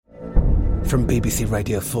From BBC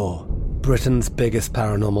Radio 4, Britain's biggest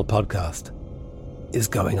paranormal podcast is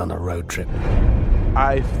going on a road trip.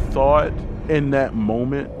 I thought in that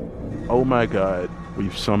moment, oh my God,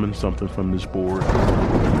 we've summoned something from this board.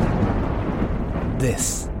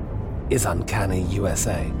 This is Uncanny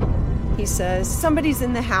USA. He says, somebody's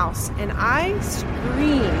in the house, and I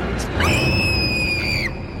screamed.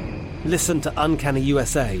 Listen to Uncanny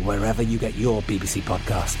USA wherever you get your BBC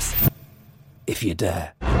podcasts, if you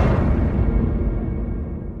dare.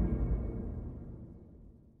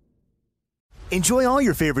 Enjoy all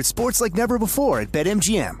your favorite sports like never before at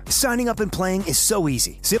BetMGM. Signing up and playing is so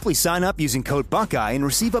easy. Simply sign up using code Buckeye and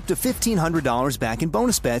receive up to $1,500 back in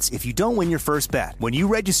bonus bets if you don't win your first bet. When you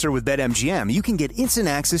register with BetMGM, you can get instant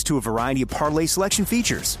access to a variety of parlay selection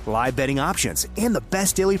features, live betting options, and the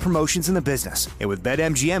best daily promotions in the business. And with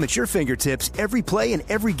BetMGM at your fingertips, every play and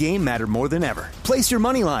every game matter more than ever. Place your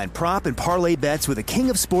moneyline, prop, and parlay bets with the king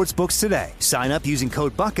of sportsbooks today. Sign up using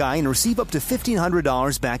code Buckeye and receive up to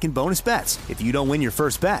 $1,500 back in bonus bets if you don't win your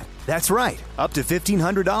first bet. That's right, up to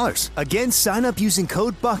 $1,500. Again, sign up using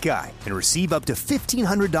code Buckeye and receive up to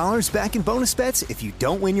 $1,500 back in bonus bets if you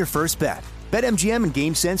don't win your first bet. BetMGM and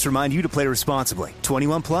GameSense remind you to play responsibly.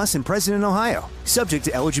 21 plus and present in Ohio. Subject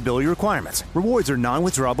to eligibility requirements. Rewards are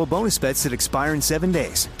non-withdrawable bonus bets that expire in 7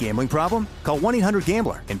 days. Gambling problem? Call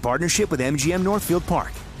 1-800-GAMBLER in partnership with MGM Northfield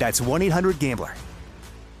Park. That's 1-800-GAMBLER.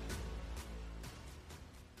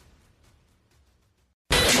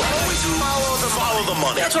 Follow the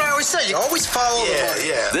money. That's what I always say. You always follow the money.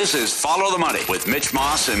 Yeah. This is Follow the Money with Mitch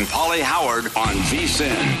Moss and Paulie Howard on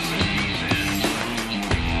VSiN.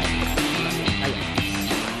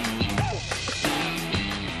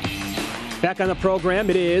 Back on the program,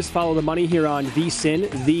 it is Follow the Money here on VSiN,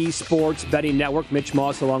 the Sports Betting Network. Mitch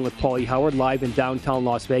Moss along with Paulie Howard live in downtown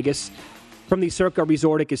Las Vegas from the Circa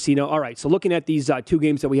Resort and Casino. All right, so looking at these two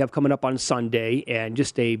games that we have coming up on Sunday and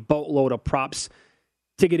just a boatload of props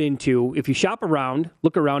to get into. If you shop around,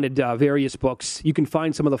 look around at various books, you can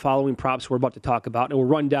find some of the following props we're about to talk about, and we'll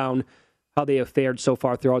run down how they have fared so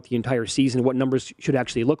far throughout the entire season, what numbers should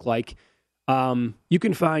actually look like. You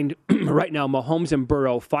can find right now Mahomes and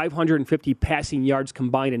Burrow, 550 passing yards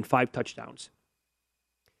combined and 5 touchdowns.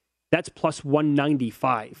 That's plus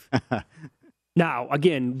 195. Now,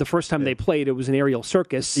 again, the first time they played, it was an aerial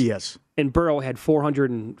circus. Yes. And Burrow had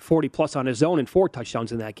 440 plus on his own and 4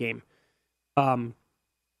 touchdowns in that game.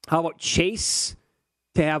 How about Chase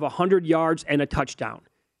to have 100 yards and a touchdown?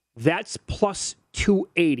 That's plus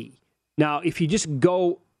 280. Now, if you just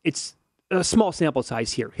go, it's a small sample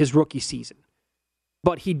size here, his rookie season.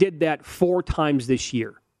 But he did that 4 times this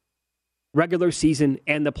year. Regular season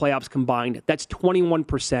and the playoffs combined. That's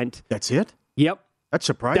 21%. That's it? Yep. That's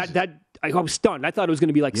surprising. I was stunned. I thought it was going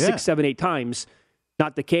to be like 6, 7, 8 times.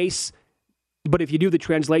 Not the case. But if you do the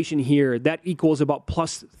translation here, that equals about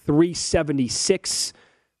plus 376.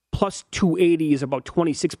 Plus 280 is about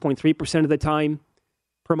 26.3% of the time,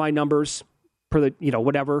 per my numbers, per the,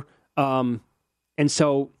 whatever. And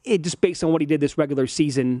so it just based on what he did this regular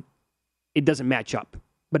season, it doesn't match up.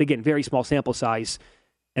 But again, very small sample size.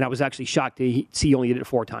 And I was actually shocked to see he only did it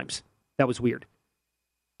 4 times. That was weird.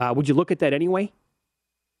 Would you look at that anyway?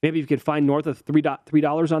 Maybe you could find north of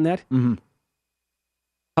 $3 on that? Mm-hmm.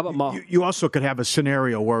 How about you also could have a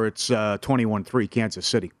scenario where it's 21-3 Kansas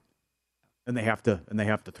City. And they have to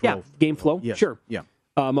throw. Yeah, game flow. Yes. Sure. Yeah.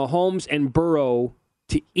 Mahomes and Burrow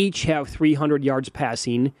to each have 300 yards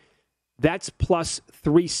passing. That's plus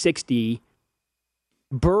 360.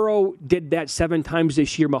 Burrow did that 7 times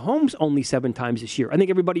this year. Mahomes only 7 times this year. I think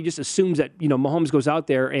everybody just assumes that, Mahomes goes out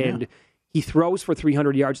there and he throws for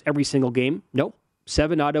 300 yards every single game. Nope.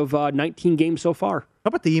 7 out of 19 games so far. How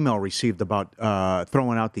about the email received about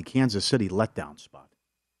throwing out the Kansas City letdown spot?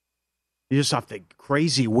 You just have the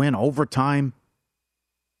crazy win overtime,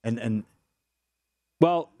 and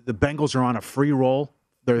well, the Bengals are on a free roll.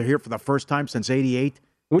 They're here for the first time since '88.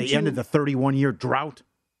 They ended the 31-year drought.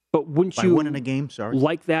 But wouldn't by you winning a game? Sorry,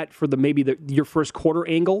 like that for your first quarter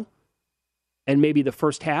angle, and maybe the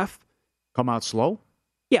first half? Come out slow.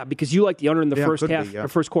 Yeah, because you like the under in the first half, the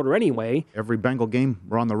first quarter anyway. Every Bengal game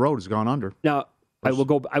we're on the road has gone under. Now I will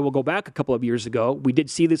go back a couple of years ago. We did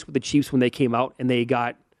see this with the Chiefs when they came out and they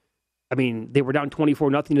got. I mean, they were down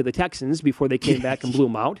 24-0 to the Texans before they came back and blew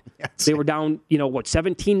them out. Yes. They were down,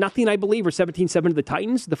 17-0, I believe, or 17-7 to the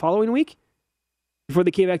Titans the following week before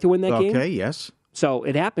they came back to win that game. Okay, yes. So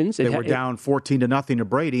it happens. They were down 14-0 to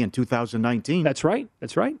Brady in 2019. That's right.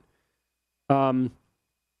 How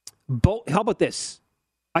about this?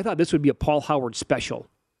 I thought this would be a Paul Howard special.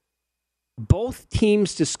 Both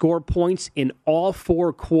teams to score points in all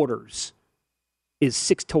 4 quarters is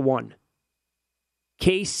 6-1.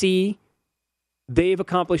 KC They've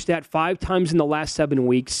accomplished that 5 times in the last 7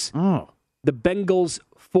 weeks. Oh. The Bengals,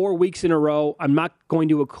 4 weeks in a row. I'm not going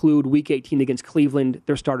to include Week 18 against Cleveland.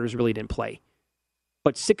 Their starters really didn't play.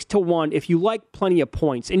 But 6-1, if you like plenty of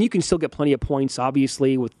points, and you can still get plenty of points,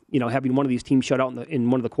 obviously, with having one of these teams shut out in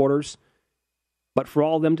one of the quarters. But for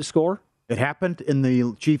all of them to score, it happened in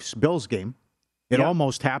the Chiefs-Bills game. It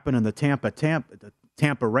almost happened in the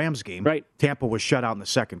Tampa-Rams game. Right. Tampa was shut out in the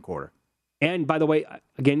second quarter. And by the way,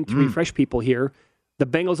 again, to refresh people here, the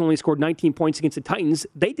Bengals only scored 19 points against the Titans.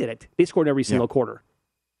 They did it. They scored every single quarter.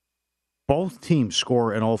 Both teams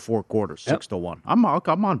score in all 4 quarters, 6-1. I'm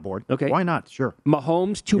on board. Okay. Why not? Sure.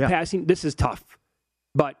 Mahomes, 2 passing. This is tough.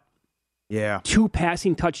 But 2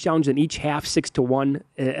 passing touchdowns in each half, 6-1.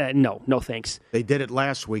 No thanks. They did it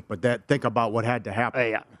last week, but think about what had to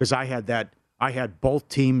happen. Because I had that. I had both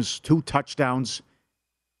teams 2 touchdowns.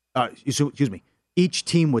 Excuse me. Each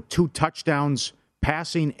team with 2 touchdowns,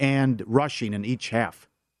 passing and rushing in each half.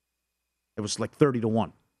 It was like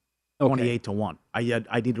 30-1. 28-1. I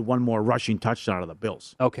needed one more rushing touchdown out of the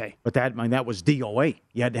Bills. Okay. But that was DOA.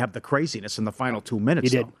 You had to have the craziness in the final 2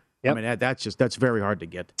 minutes. You did. Yep. I mean, that's very hard to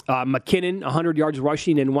get. McKinnon, 100 yards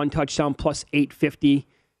rushing and 1 touchdown, plus 850.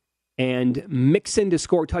 And Mixon to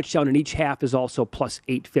score a touchdown in each half is also plus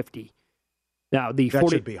 850. Now, that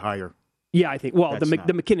should be higher. Yeah, I think. Well, the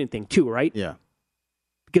McKinnon thing, too, right? Yeah.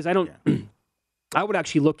 Because I don't... I would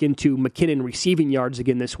actually look into McKinnon receiving yards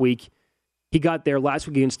again this week. He got there last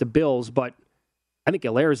week against the Bills, but I think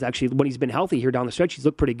Allaire's actually, when he's been healthy here down the stretch, he's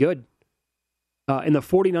looked pretty good. In the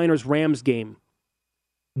 49ers-Rams game,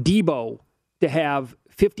 Debo to have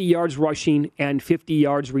 50 yards rushing and 50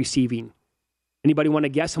 yards receiving. Anybody want to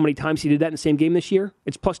guess how many times he did that in the same game this year?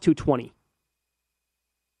 It's plus 220.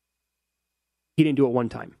 He didn't do it one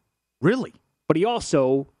time. Really? But he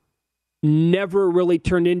also never really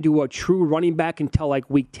turned into a true running back until like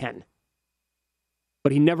week 10.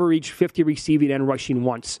 But he never reached 50 receiving and rushing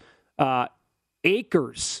once.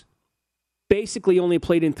 Akers basically only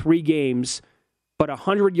played in 3 games, but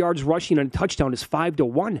 100 yards rushing and a touchdown is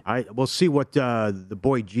 5-1. We'll see what the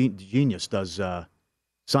boy genius does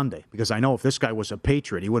Sunday, because I know if this guy was a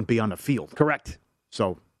Patriot, he wouldn't be on the field. Correct.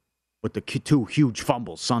 So with the 2 huge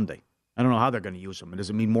fumbles Sunday, I don't know how they're going to use him. Does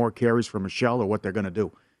it mean more carries for Michelle or what they're going to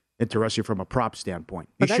do? Interesting from a prop standpoint.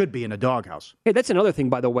 He should be in a doghouse. Hey, that's another thing,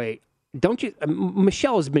 by the way. Don't you?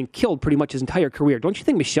 Michelle has been killed pretty much his entire career. Don't you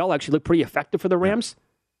think Michelle actually looked pretty effective for the Rams?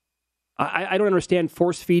 Yeah. I don't understand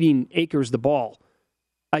force-feeding Akers the ball.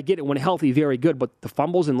 I get it when healthy, very good, but the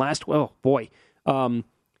fumbles in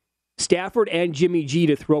Stafford and Jimmy G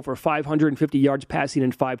to throw for 550 yards passing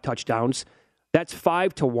and 5 touchdowns. That's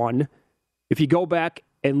 5-1. If you go back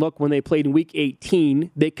and look when they played in Week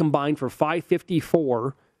 18, they combined for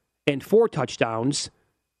 554 and 4 touchdowns.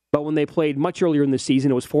 But when they played much earlier in the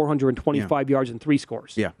season, it was 425 yards and 3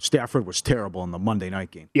 scores. Yeah, Stafford was terrible in the Monday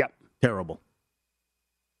night game. Yeah. Terrible.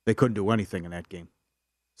 They couldn't do anything in that game.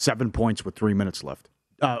 7 points with 3 minutes left.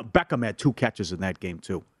 Beckham had 2 catches in that game,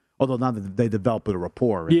 too. Although now that they developed a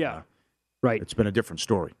rapport. And, right. It's been a different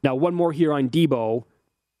story. Now, one more here on Debo.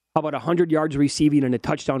 How about 100 yards receiving and a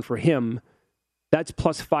touchdown for him? That's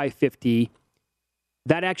plus 550.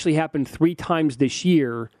 That actually happened 3 times this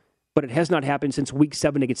year, but it has not happened since Week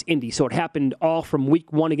 7 against Indy. So it happened all from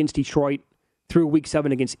Week 1 against Detroit through Week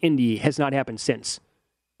 7 against Indy. It has not happened since.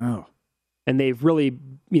 Oh. And they've really,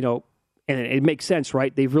 and it makes sense,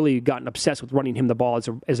 right? They've really gotten obsessed with running him the ball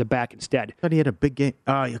as a back instead. I thought he had a big game.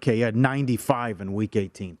 Okay, he had 95 in Week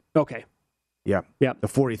 18. Okay. Yeah. The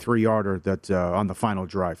 43-yarder that on the final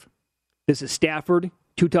drive. This is Stafford.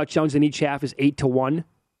 2 touchdowns in each half is 8-1.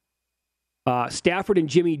 Stafford and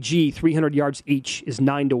Jimmy G, 300 yards each, is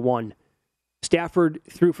 9-1. Stafford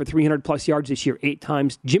threw for 300-plus yards this year 8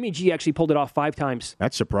 times. Jimmy G actually pulled it off 5 times.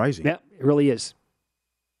 That's surprising. Yeah, it really is.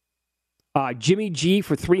 Jimmy G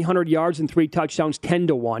for 300 yards and 3 touchdowns,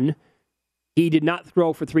 10-1. He did not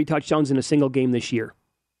throw for 3 touchdowns in a single game this year.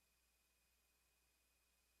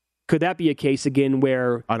 Could that be a case again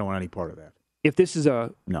where... I don't want any part of that. If this is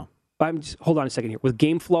a... No. Hold on a second here. With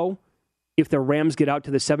game flow, if the Rams get out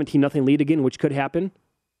to the 17-0 lead again, which could happen...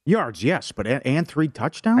 Yards, yes, but and 3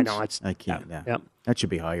 touchdowns? I know. I can't. Yeah. That should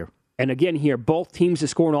be higher. And again here, both teams to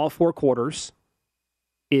score in all 4 quarters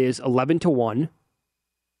is 11-1.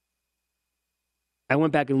 I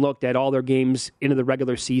went back and looked at all their games into the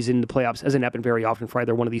regular season, the playoffs. Hasn't happened very often for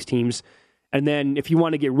either one of these teams. And then if you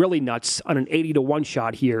want to get really nuts on an 80-1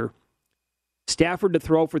 shot here, Stafford to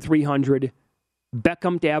throw for 300,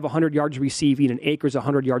 Beckham to have 100 yards receiving, and Akers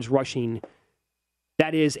 100 yards rushing.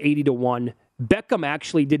 That is 80-1. Beckham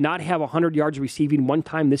actually did not have 100 yards receiving one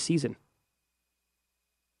time this season.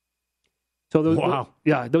 So those, wow.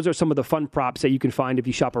 Those are some of the fun props that you can find if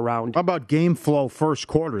you shop around. How about game flow first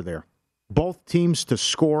quarter there? Both teams to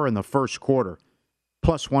score in the first quarter,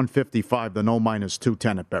 plus 155, the no minus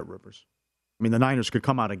 210 at Bet Rivers. I mean, the Niners could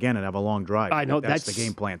come out again and have a long drive. I know. That's the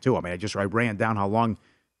game plan, too. I mean, I ran down how long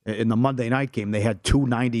in the Monday night game they had 2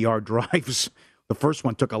 90-yard drives. The first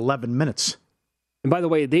one took 11 minutes. And by the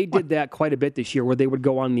way, they did that quite a bit this year where they would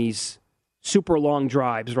go on these super long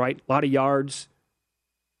drives, right? A lot of yards,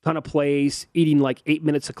 ton of plays, eating like 8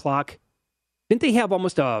 minutes a clock. Didn't they have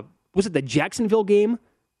almost was it the Jacksonville game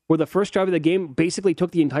where the first drive of the game basically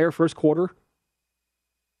took the entire first quarter?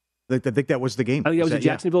 I think that was the game. I think that was the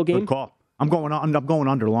Jacksonville game. Good call. I'm going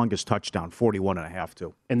under longest touchdown, 41.5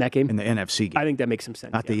 too. In that game? In the NFC game. I think that makes some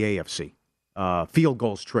sense. Not the AFC. Field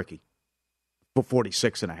goal's tricky. For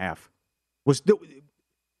 46.5.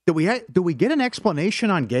 Do we get an explanation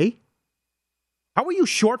on Gay? How are you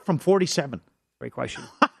short from 47? Great question.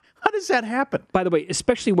 How does that happen? By the way,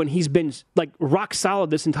 especially when he's been like rock solid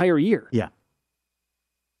this entire year. Yeah.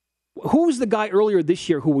 Who was the guy earlier this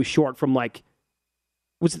year who was short from like,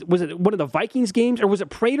 was it one of the Vikings games or was it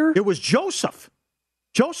Prater? It was Joseph.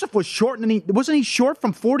 Joseph was short, and wasn't he short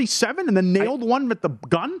from 47 and then nailed one with the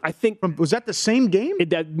gun? I think. Was that the same game?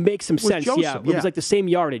 That makes some sense, Joseph, It was like the same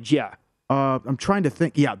yardage, yeah. I'm trying to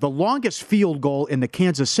think. Yeah, the longest field goal in the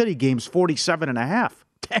Kansas City game's 47.5.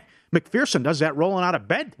 McPherson does that rolling out of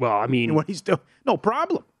bed. Well, I mean, when he's no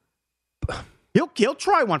problem. He'll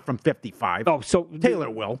try one from 55. Oh, so Taylor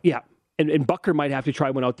will. Yeah, and Bucker might have to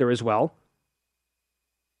try one out there as well.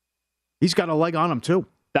 He's got a leg on him too.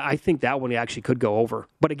 I think that one actually could go over.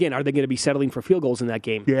 But again, are they going to be settling for field goals in that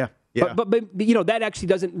game? Yeah. But that actually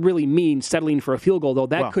doesn't really mean settling for a field goal, though.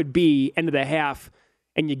 That could be end of the half,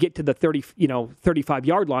 and you get to the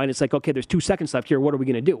 35-yard line. It's like, okay, there's 2 seconds left here. What are we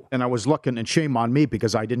going to do? And I was looking, and shame on me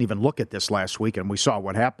because I didn't even look at this last week, and we saw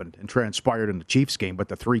what happened and transpired in the Chiefs game. But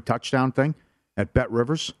the 3-touchdown thing at Bet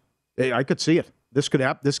Rivers, I could see it. This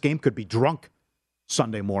game could be drunk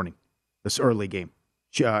Sunday morning, this early game.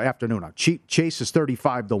 Afternoon. Chase is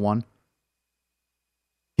 35-1.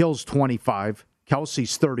 Hill's 25.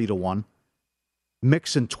 Kelsey's 30-1.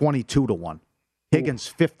 Mixon 22-1. Higgins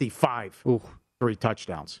 55. Ooh. 3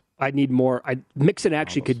 touchdowns. I need more. Mixon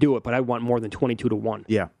actually could do it, but I want more than 22-1.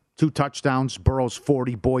 Yeah. 2 touchdowns. Burrow's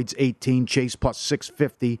 40. Boyd's 18. Chase plus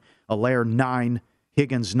 650. Allaire 9.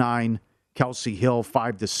 Higgins 9. Kelsey Hill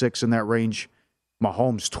 5 to 6 in that range.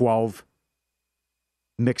 Mahomes 12.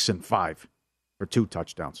 Mixon 5. For 2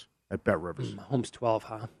 touchdowns at Bet Rivers. Mahomes 12,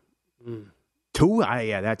 huh? 2?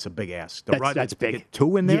 Yeah, that's a big ask. That's big. Get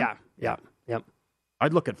 2 in there? Yeah.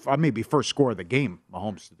 I'd look at maybe first score of the game,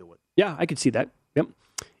 Mahomes to do it. Yeah, I could see that. Yep.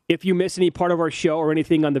 If you miss any part of our show or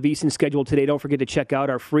anything on the VSiN schedule today, don't forget to check out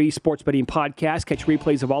our free sports betting podcast. Catch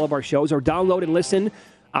replays of all of our shows or download and listen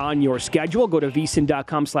on your schedule. Go to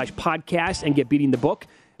vsin.com/podcast and get Beating the Book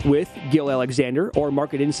with Gil Alexander or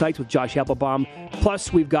Market Insights with Josh Applebaum.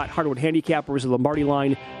 Plus, we've got Hardwood Handicappers, the Lombardi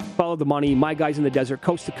Line, Follow the Money, My Guys in the Desert,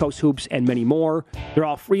 Coast to Coast Hoops, and many more. They're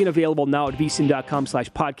all free and available now at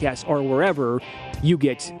vsin.com/podcast or wherever you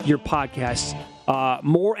get your podcasts.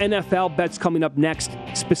 More NFL bets coming up next,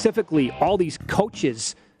 specifically all these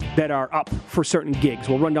coaches that are up for certain gigs.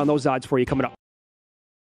 We'll run down those odds for you coming up.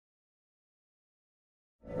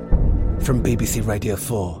 From BBC Radio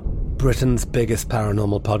 4, Britain's biggest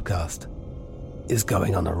paranormal podcast is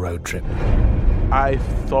going on a road trip. I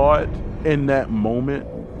thought in that moment,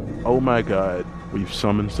 oh my God, we've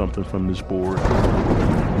summoned something from this board.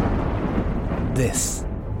 This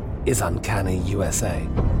is Uncanny USA.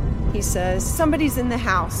 He says, somebody's in the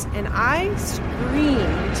house, and I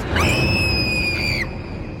screamed.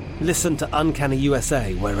 Listen to Uncanny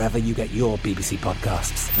USA wherever you get your BBC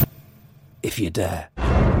podcasts, if you dare.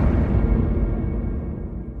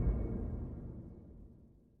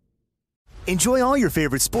 Enjoy all your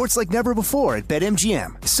favorite sports like never before at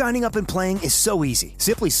BetMGM. Signing up and playing is so easy.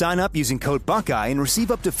 Simply sign up using code Buckeye and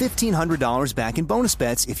receive up to $1,500 back in bonus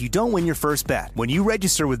bets if you don't win your first bet. When you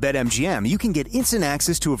register with BetMGM, you can get instant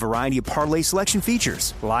access to a variety of parlay selection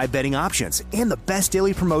features, live betting options, and the best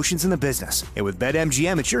daily promotions in the business. And with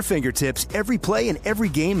BetMGM at your fingertips, every play and every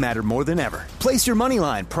game matter more than ever. Place your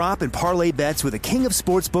moneyline, prop, and parlay bets with the king of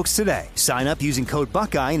sportsbooks today. Sign up using code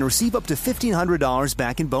Buckeye and receive up to $1,500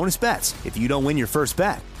 back in bonus bets if you don't win your first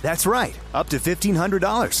bet. That's right, up to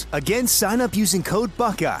 $1,500. Again, sign up using code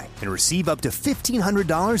Buckeye and receive up to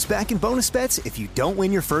 $1,500 back in bonus bets if you don't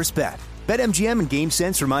win your first bet. BetMGM and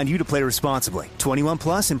GameSense remind you to play responsibly. 21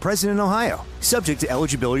 plus and present in Ohio. Subject to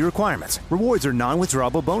eligibility requirements. Rewards are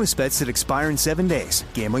non-withdrawable bonus bets that expire in 7 days.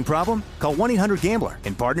 Gambling problem? Call 1-800-GAMBLER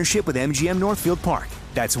in partnership with MGM Northfield Park.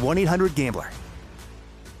 That's 1-800-GAMBLER.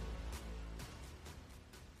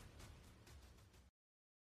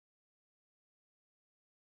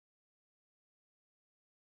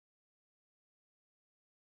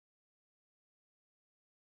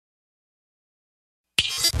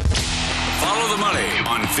 Money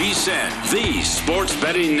on VSiN, the Sports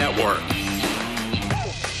Betting Network.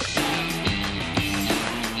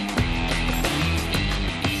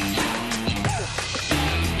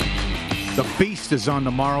 The Beast is on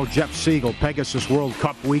tomorrow. Jeff Siegel, Pegasus World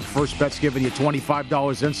Cup week. First Bet's giving you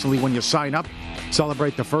 $25 instantly when you sign up.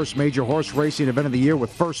 Celebrate the first major horse racing event of the year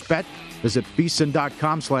with First Bet. Visit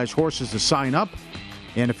VSiN.com/horses to sign up.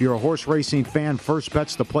 And if you're a horse racing fan, First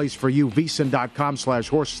Bet's the place for you.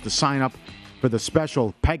 VSiN.com/horses to sign up for the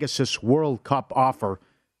special Pegasus World Cup offer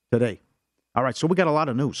today. All right, so we got a lot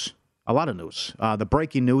of news. The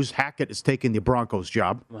breaking news, Hackett is taking the Broncos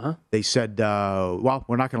job. They said, well,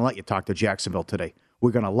 we're not going to let you talk to Jacksonville today.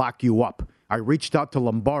 We're going to lock you up. I reached out to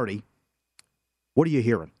Lombardi. What are you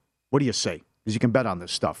hearing? What do you say? Because you can bet on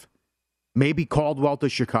this stuff. Maybe Caldwell to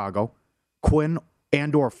Chicago. Quinn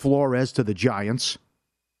and or Flores to the Giants.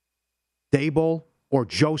 Daboll or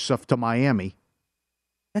Joseph to Miami.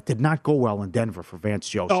 That did not go well in Denver for Vance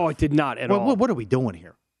Joseph. Oh, it did not at all. What are we doing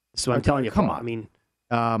here? So I'm telling you, come Paul, on. I mean,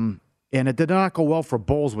 and it did not go well for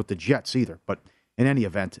Bowles with the Jets either. But in any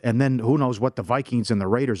event, and then who knows what the Vikings and the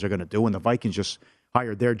Raiders are going to do? And the Vikings just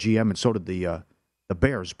hired their GM, and so did the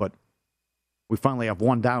Bears. But we finally have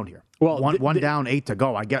one down here. Well, one down, 8 to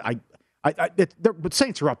go. But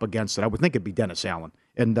Saints are up against it. I would think it'd be Dennis Allen,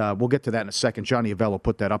 and we'll get to that in a second. Johnny Avello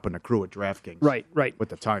put that up in the crew at DraftKings. Right. With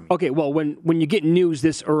the timing. Okay. Well, when you get news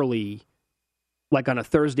this early, like on a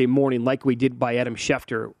Thursday morning, like we did by Adam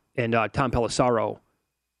Schefter and Tom Pelissaro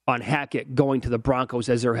on Hackett going to the Broncos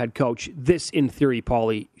as their head coach, this, in theory,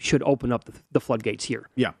 Paulie, should open up the floodgates here.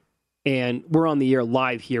 Yeah. And we're on the air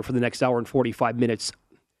live here for the next hour and 45 minutes.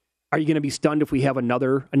 Are you going to be stunned if we have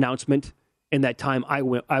another announcement in that time? I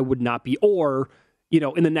would not be. Or,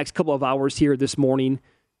 in the next couple of hours here this morning,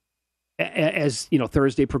 as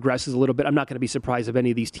Thursday progresses a little bit, I'm not going to be surprised if any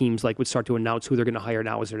of these teams would start to announce who they're going to hire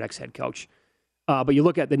now as their next head coach. But you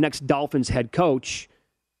look at the next Dolphins head coach,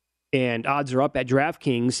 and odds are up at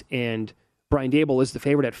DraftKings, and Brian Daboll is the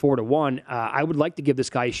favorite at 4-1. I would like to give this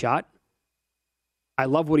guy a shot. I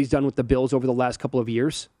love what he's done with the Bills over the last couple of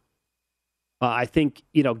years. I think,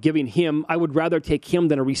 giving him, I would rather take him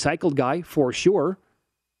than a recycled guy for sure.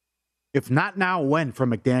 If not now, when for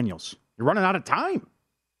McDaniels? You're running out of time,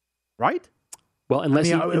 right? Well, unless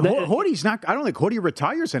Hoodie's not. I don't think Hoodie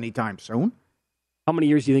retires anytime soon. How many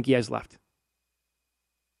years do you think he has left?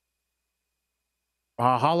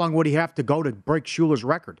 How long would he have to go to break Schuler's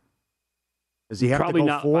record? Does he have Probably to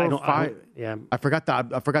go not, 4 or 5? Yeah, I forgot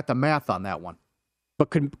the math on that one. But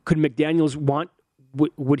could McDaniels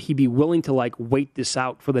would he be willing to wait this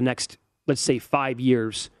out for the next, let's say, 5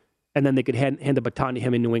 years, and then they could hand the baton to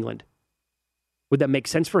him in New England? Would that make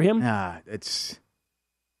sense for him?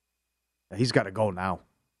 He's got to go now.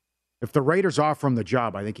 If the Raiders offer him the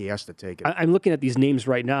job, I think he has to take it. I'm looking at these names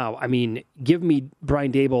right now. I mean, give me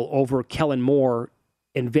Brian Daboll over Kellen Moore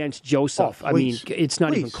and Vance Joseph. Oh, please, it's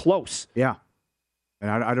not even close. Yeah.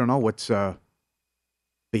 And I don't know what's the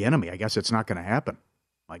enemy. I guess it's not going to happen.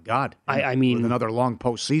 My God. I mean, with another long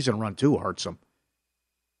postseason run, too, hurts him.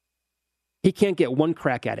 He can't get one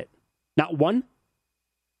crack at it. Not one.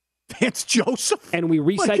 Vance Joseph. And we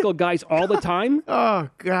recycle guys all the time. Oh,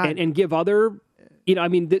 God. And give other,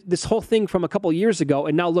 this whole thing from a couple of years ago.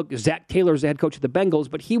 And now look, Zach Taylor's the head coach of the Bengals,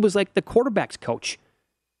 but he was like the quarterback's coach,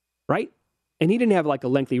 right? And he didn't have a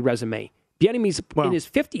lengthy resume. Bieniemy's in his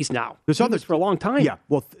 50s now. There's others for a long time. Yeah.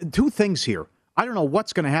 Well, two things here. I don't know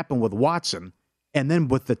what's going to happen with Watson, and then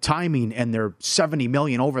with the timing and their $70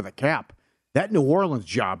 million over the cap. That New Orleans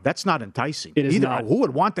job, that's not enticing. It is not. Who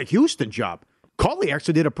would want the Houston job? Culley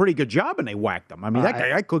actually did a pretty good job, and they whacked him. I mean, that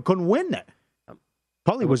guy couldn't win that.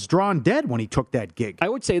 Culley was drawn dead when he took that gig. I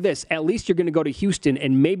would say this. At least you're going to go to Houston,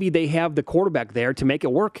 and maybe they have the quarterback there to make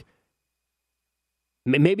it work.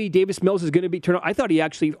 Maybe Davis Mills is going to be turned out. I thought he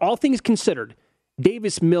actually, all things considered,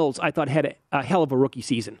 Davis Mills, I thought, had a hell of a rookie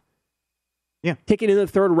season. Yeah. Taken in the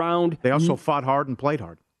third round. They also fought hard and played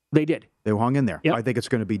hard. They did. They hung in there. Yep. I think it's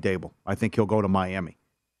going to be Daboll. I think he'll go to Miami.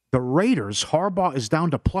 The Raiders, Harbaugh is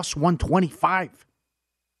down to plus 125.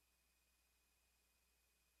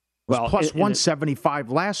 Well, plus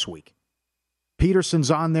 175 last week.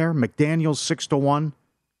 Peterson's on there. McDaniels 6-1.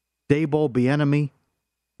 Daboll, Bieniemy.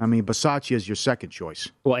 I mean, Bisaccia is your second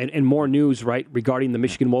choice. Well, and more news, right, regarding the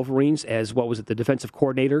Michigan Wolverines as, the defensive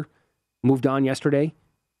coordinator moved on yesterday.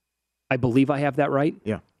 I believe I have that right.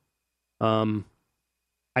 Yeah. I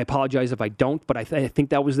apologize if I don't, but I think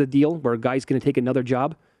that was the deal where a guy's going to take another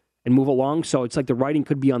job and move along. So it's like the writing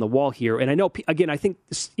could be on the wall here. And I know, again, I think,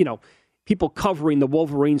 people covering the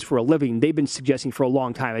Wolverines for a living, they've been suggesting for a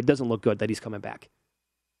long time it doesn't look good that he's coming back.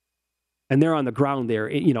 And they're on the ground there,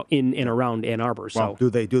 in and around Ann Arbor. So well, do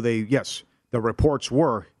they? Yes. the reports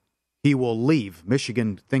were he will leave.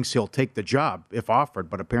 Michigan thinks he'll take the job if offered,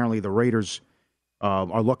 but apparently the Raiders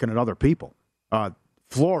are looking at other people.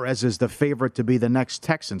 Flores is the favorite to be the next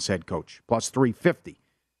Texans head coach, plus 350.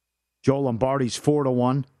 Joe Lombardi's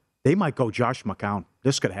 4-1. They might go Josh McCown.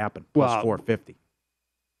 This could happen, plus 450.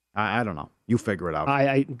 I don't know. You figure it out.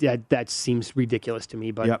 That seems ridiculous to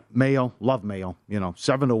me. But yep, Mayo, love Mayo.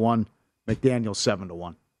 7-1. McDaniels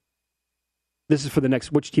 7-1. This is for the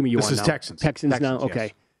next. Which team are you on now? This is Texans. Texans now. Okay.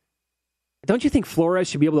 Yes. Don't you think Flores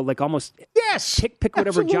should be able to almost pick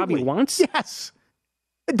whatever job he wants? Yes.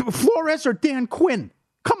 Flores or Dan Quinn?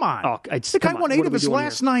 Come on. Oh, the guy won 8 of his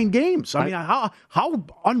last 9 games. I mean, how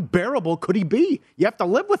unbearable could he be? You have to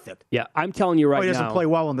live with it. Yeah, I'm telling you right now. He doesn't play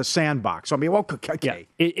well in the sandbox. I mean, okay.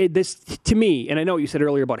 Yeah, this, to me, and I know what you said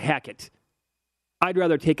earlier about Hackett, I'd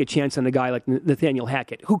rather take a chance on a guy like Nathaniel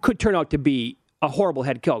Hackett, who could turn out to be a horrible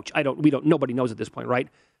head coach. Nobody knows at this point, right?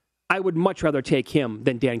 I would much rather take him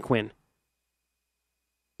than Dan Quinn.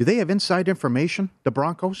 Do they have inside information, the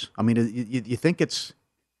Broncos? I mean, you think it's...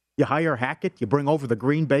 You hire Hackett, you bring over the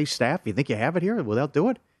Green Bay staff. You think you have it here? Will they do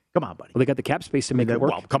it? Come on, buddy. Well, they got the cap space to make it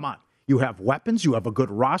work. Well, come on. You have weapons. You have a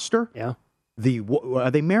good roster. Yeah.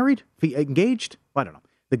 Are they married? Engaged? I don't know.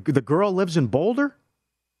 The girl lives in Boulder.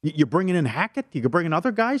 You're bringing in Hackett. You could bring in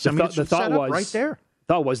other guys. The thought was right there.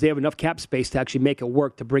 Thought was they have enough cap space to actually make it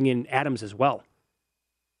work to bring in Adams as well.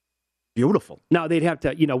 Beautiful. Now they'd have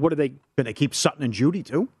to. What are they? Can they keep Sutton and Judy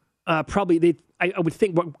too? Probably. I would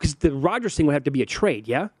think because the Rodgers thing would have to be a trade.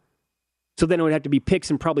 Yeah. So then it would have to be picks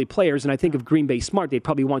and probably players. And I think if Green Bay's smart, they'd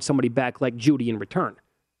probably want somebody back like Judy in return.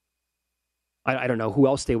 I don't know who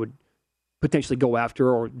else they would potentially go after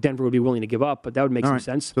or Denver would be willing to give up, but that would make some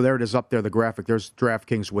sense. So there it is up there, the graphic. There's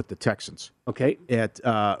DraftKings with the Texans. Okay. At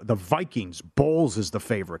the Vikings, Bowles is the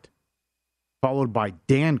favorite, followed by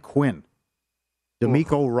Dan Quinn,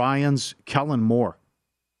 D'Amico Ryans, Kellen Moore.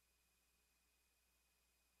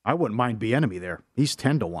 I wouldn't mind Bieniemy there. He's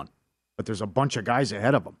 10-1, but there's a bunch of guys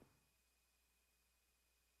ahead of him.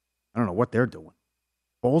 I don't know what they're doing.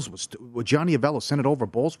 Bowles was Johnny Avello sent it over.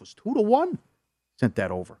 Bowles was 2-1. Sent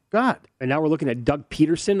that over. God. And now we're looking at Doug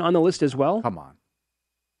Peterson on the list as well. Come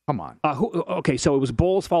on. Okay, so it was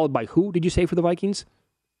Bowles followed by who? Did you say for the Vikings?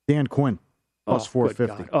 Dan Quinn. Plus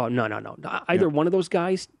 450. Oh no. Either one of those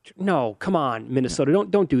guys? No. Come on, Minnesota. Yeah.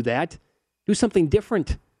 Don't do that. Do something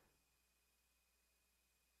different.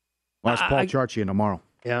 Well, ask Paul Charchian tomorrow.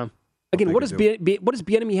 Yeah. Again, what does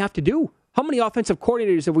Bieniemy have to do? How many offensive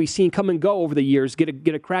coordinators have we seen come and go over the years, get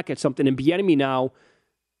a crack at something? And Bieniemy now,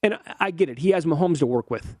 and I get it, he has Mahomes to work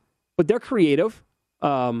with, but they're creative.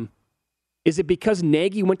 Is it because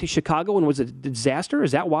Nagy went to Chicago and was a disaster?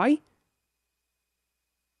 Is that why?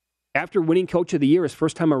 After winning Coach of the Year his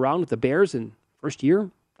first time around with the Bears in first year?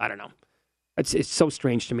 I don't know. It's so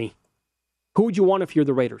strange to me. Who would you want if you're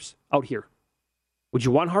the Raiders out here? Would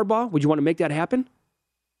you want Harbaugh? Would you want to make that happen?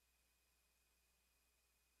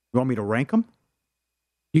 You want me to rank him? Do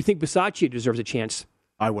you think Bisaccia deserves a chance?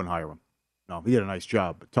 I wouldn't hire him. No, he did a nice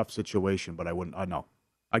job. Tough situation, but I wouldn't. No,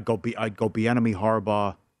 I'd go Bieniemy,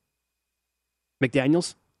 Harbaugh,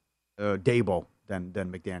 McDaniels, Dabo, then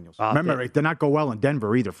McDaniels. Remember, it did not go well in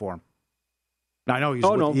Denver either for him. I know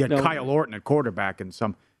he had Kyle Orton at quarterback and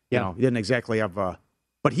some. You know, he didn't exactly have.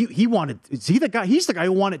 But he wanted. Is he the guy? He's the guy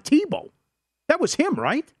who wanted Tebow. That was him,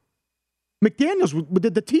 right? McDaniels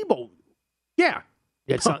did the Tebow. Yeah.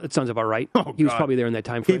 Yeah, it sounds about right. He was probably there in that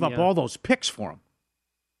time frame. Gave up all those picks for him.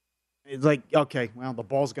 It's like, okay, well, the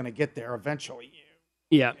ball's going to get there eventually.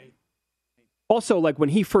 Yeah. Also, like when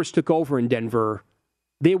he first took over in Denver,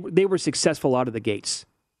 they were successful out of the gates.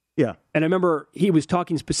 Yeah. And I remember he was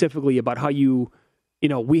talking specifically about how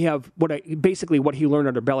we have what he learned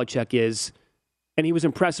under Belichick is, and he was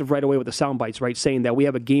impressive right away with the sound bites, right? Saying that we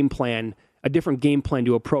have a game plan, a different game plan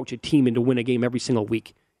to approach a team and to win a game every single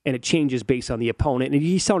week. And it changes based on the opponent. And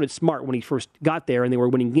he sounded smart when he first got there and they were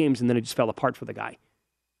winning games, and then it just fell apart for the guy.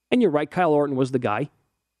 And you're right, Kyle Orton was the guy.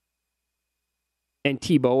 And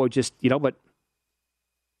Tebow just, but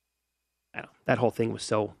I don't know, that whole thing was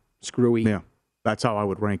so screwy. Yeah, that's how I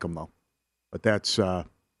would rank him, though. But that's... well,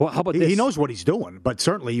 how about this? He knows what he's doing, but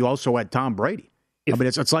certainly you also had Tom Brady.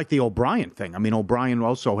 It's like the O'Brien thing. I mean, O'Brien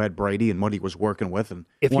also had Brady and what he was working with and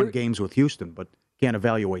won games with Houston, but can't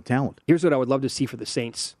evaluate talent. Here's what I would love to see for the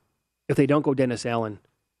Saints. If they don't go Dennis Allen,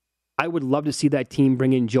 I would love to see that team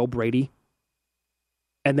bring in Joe Brady,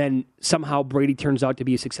 and then somehow Brady turns out to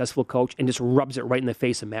be a successful coach and just rubs it right in the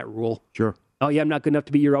face of Matt Rule. Sure. Oh, yeah, I'm not good enough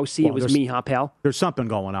to be your OC. It was me, huh, pal? There's something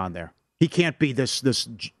going on there. He can't be this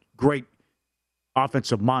great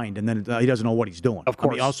offensive mind, and then he doesn't know what he's doing. Of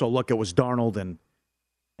course. Also, look, it was Darnold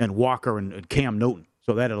and Walker and Cam Newton.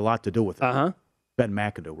 So that had a lot to do with it. Ben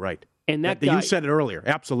McAdoo, right. And that guy, you said it earlier.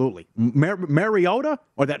 Absolutely. Mariota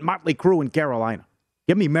or that motley crew in Carolina?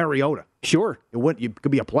 Give me Mariota. Sure. You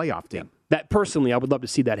could be a playoff team. Yeah. That personally, I would love to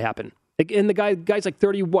see that happen. And the guy's like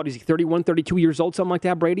 30, what is he, 31, 32 years old, something like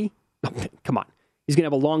that, Brady? Come on. He's going to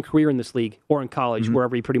have a long career in this league or in college,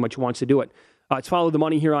 wherever he pretty much wants to do it. It's Follow the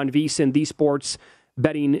Money here on VSiN, the Sports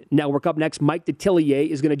Betting Network. Up next, Mike Detillier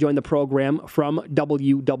is going to join the program from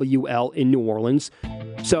WWL in New Orleans.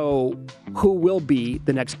 So who will be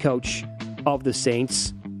the next coach of the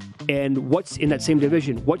Saints? And what's in that same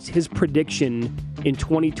division? What's his prediction in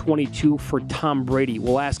 2022 for Tom Brady?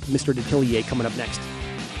 We'll ask Mr. Detillier coming up next.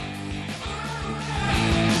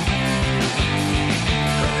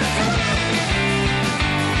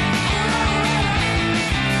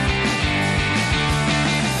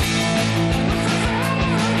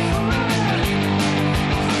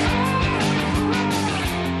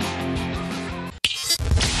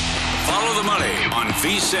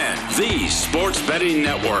 VSiN, the Sports Betting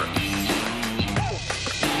Network.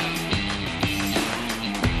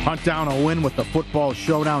 Hunt down a win with the Football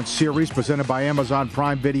Showdown Series presented by Amazon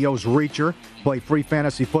Prime Video's Reacher. Play free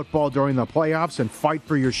fantasy football during the playoffs and fight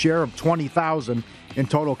for your share of $20,000 in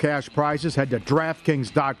total cash prizes. Head to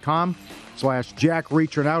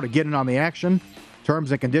DraftKings.com/JackReacher now to get in on the action.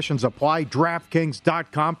 Terms and conditions apply.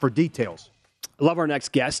 DraftKings.com for details. Love our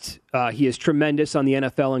next guest. He is tremendous on the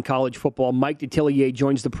NFL and college football. Mike Detillier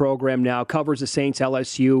joins the program now, covers the Saints,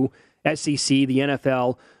 LSU, SEC, the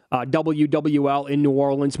NFL, WWL in New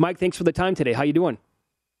Orleans. Mike, thanks for the time today. How you doing?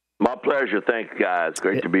 My pleasure. Thanks, guys.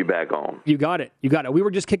 Great to be back on. You got it. We were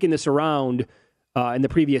just kicking this around in the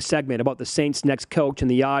previous segment about the Saints' next coach and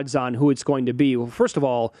the odds on who it's going to be. Well, first of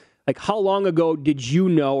all, like how long ago did you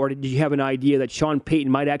know or did you have an idea that Sean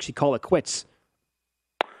Payton might actually call it quits?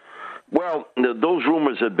 Well, those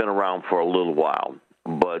rumors had been around for a little while,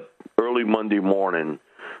 but early Monday morning,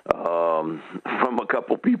 from a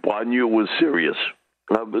couple people, I knew it was serious.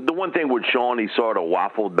 The one thing with Sean, he sort of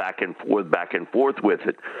waffled back and forth with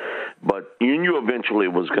it, but you knew eventually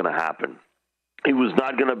it was going to happen. He was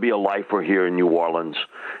not going to be a lifer here in New Orleans,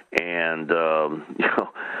 and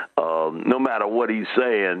no matter what he's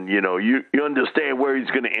saying, you understand where he's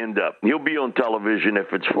going to end up. He'll be on television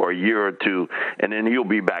if it's for a year or two, and then he'll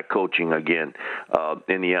be back coaching again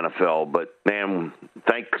in the NFL. But, man,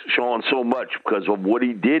 thank Sean so much because of what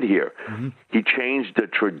he did here. Mm-hmm. He changed the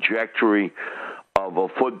trajectory of a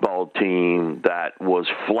football team that was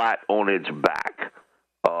flat on its back.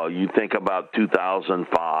 You think about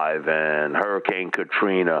 2005 and Hurricane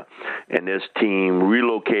Katrina and this team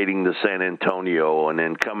relocating to San Antonio and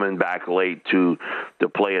then coming back late to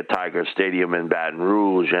play at Tiger Stadium in Baton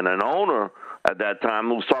Rouge. And an owner at that time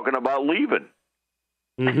was talking about leaving.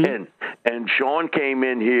 Mm-hmm. And Sean came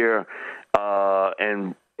in here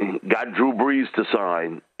and got Drew Brees to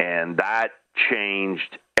sign, and that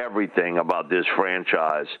changed everything about this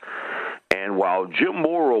franchise. And while Jim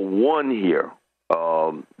Mora won here,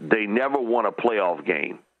 they never won a playoff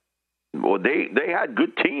game. Well, they had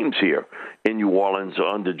good teams here in New Orleans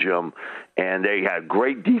under Jim, and they had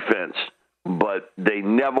great defense, but they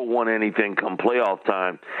never won anything come playoff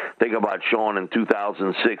time. Think about Sean in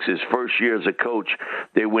 2006, his first year as a coach.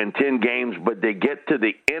 They win 10 games, but they get to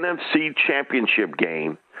the NFC Championship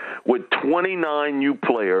game with 29 new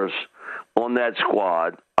players on that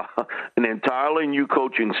squad, an entirely new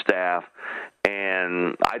coaching staff,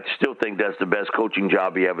 and I still think that's the best coaching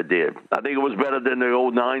job he ever did. I think it was better than the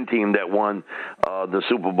 2009 team that won the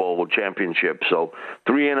Super Bowl championship. So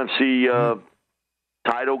 3 NFC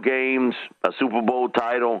title games, a Super Bowl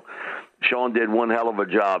title. Sean did one hell of a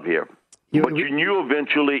job here. But you knew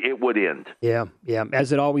eventually it would end. Yeah,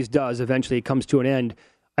 as it always does. Eventually it comes to an end.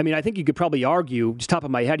 I mean, I think you could probably argue, just top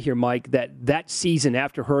of my head here, Mike, that season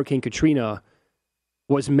after Hurricane Katrina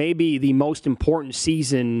was maybe the most important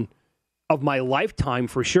season of my lifetime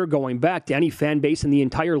for sure, going back to any fan base in the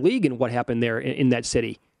entire league and what happened there in that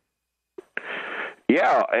city.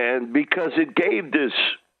 Yeah, and because it gave this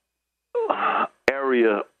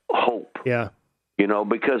area hope. Yeah.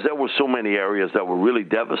 Because there were so many areas that were really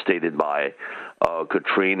devastated by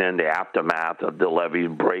Katrina and the aftermath of the levee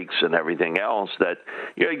breaks and everything else that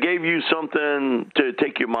it gave you something to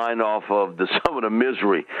take your mind off of some of the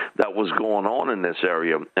misery that was going on in this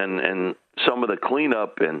area and some of the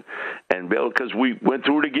cleanup and because we went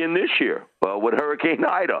through it again this year with Hurricane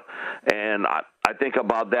Ida. And I think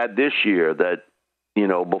about that this year that,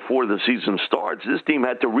 before the season starts, this team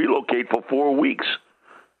had to relocate for 4 weeks.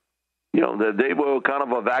 that they were kind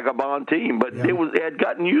of a vagabond team, but they had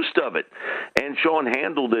gotten used to it. And Sean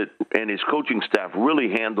handled it, and his coaching staff really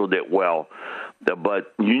handled it well.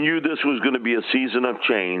 But you knew this was going to be a season of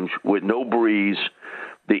change with no Breeze.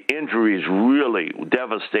 The injuries really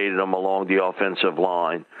devastated them along the offensive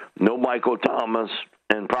line. No Michael Thomas,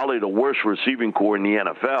 and probably the worst receiving core in the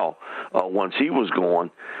NFL once he was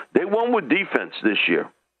gone. They won with defense this year.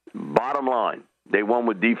 Bottom line, they won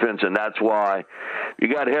with defense, and that's why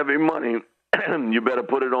you got heavy money. You better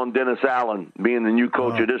put it on Dennis Allen being the new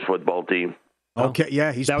coach of this football team. Okay,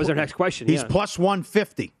 yeah. That was our next question. He's plus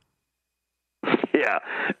 150. Yeah,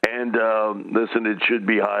 and listen, it should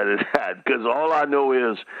be higher than that because all I know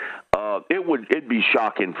is it'd be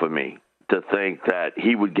shocking for me to think that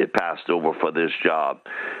he would get passed over for this job.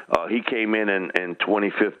 He came in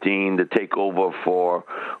 2015 to take over for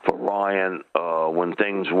Ryan when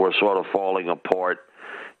things were sort of falling apart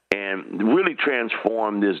and really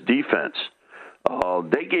transformed this defense.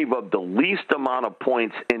 They gave up the least amount of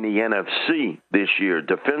points in the NFC this year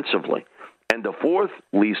defensively, and the fourth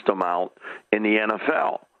least amount in the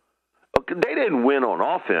NFL. They didn't win on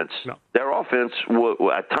offense. No. Their offense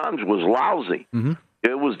at times was lousy. Mm-hmm.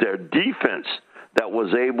 It was their defense that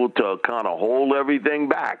was able to kind of hold everything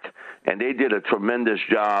back, and they did a tremendous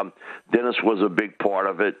job. Dennis was a big part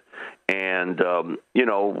of it. And,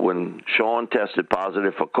 when Sean tested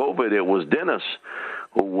positive for COVID, it was Dennis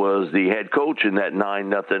who was the head coach in that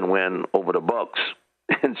 9-0 win over the Bucs.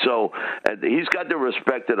 And so he's got the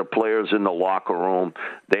respect of the players in the locker room.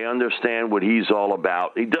 They understand what he's all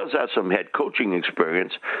about. He does have some head coaching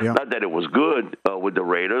experience. Yeah. Not that it was good with the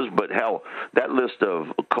Raiders, but hell, that list of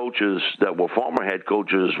coaches that were former head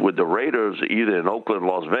coaches with the Raiders, either in Oakland or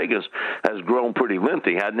Las Vegas, has grown pretty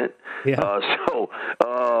lengthy, hasn't it? Yeah.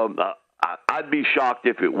 I'd be shocked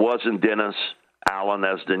if it wasn't Dennis Allen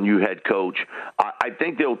as the new head coach. I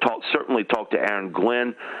think they'll certainly talk to Aaron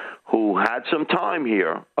Glenn, who had some time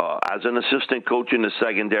here as an assistant coach in the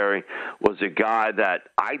secondary, was a guy that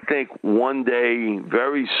I think one day,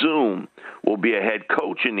 very soon, will be a head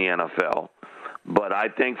coach in the NFL. But I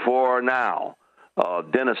think for now,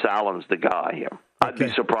 Dennis Allen's the guy here. I'd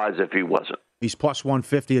be surprised if he wasn't. He's plus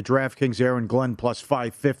 150 at DraftKings. Aaron Glenn plus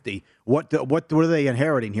 550. What are they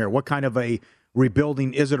inheriting here? What kind of a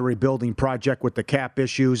rebuilding? Is it a rebuilding project with the cap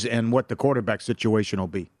issues and what the quarterback situation will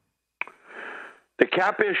be? The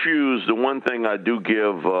cap issues, the one thing I do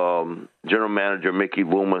give General Manager Mickey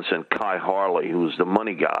Loomis and Kai Harley, who's the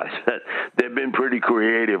money guys, that they've been pretty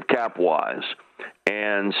creative cap-wise.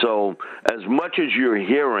 And so as much as you're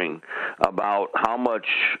hearing about how much,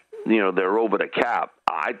 they're over the cap,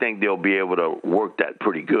 I think they'll be able to work that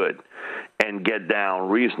pretty good and get down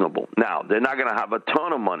reasonable. Now, they're not going to have a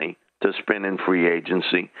ton of money to spend in free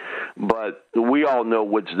agency, but we all know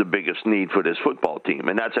what's the biggest need for this football team,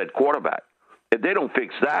 and that's at quarterback. If they don't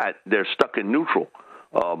fix that, they're stuck in neutral,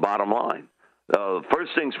 bottom line.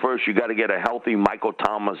 First things first, you got to get a healthy Michael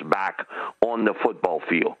Thomas back on the football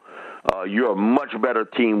field. You're a much better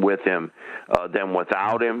team with him than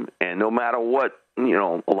without him. And no matter what,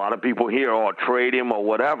 a lot of people here, trade him or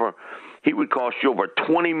whatever, he would cost you over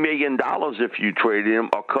 $20 million if you traded him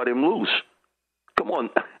or cut him loose. Come on,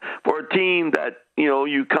 for a team that,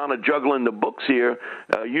 you kind of juggling the books here,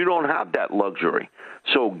 you don't have that luxury.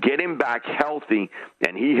 So get him back healthy,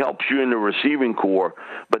 and he helps you in the receiving core.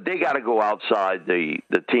 But they got to go outside the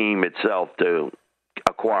team itself to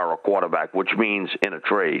acquire a quarterback, which means in a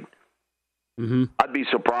trade. Mm-hmm. I'd be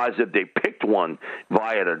surprised if they picked one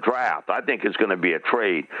via the draft. I think it's going to be a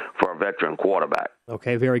trade for a veteran quarterback.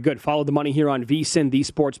 Okay, very good. Follow the money here on VSiN, the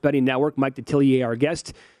Sports Betting Network. Mike Detillier, our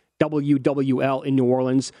guest, WWL in New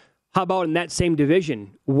Orleans. How about in that same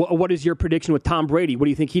division? What is your prediction with Tom Brady? What do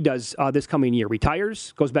you think he does this coming year?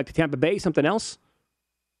 Retires? Goes back to Tampa Bay? Something else?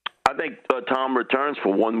 I think Tom returns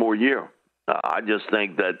for one more year. I just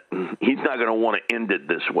think that he's not going to want to end it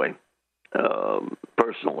this way,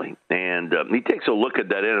 personally. And he takes a look at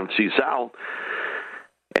that NFC South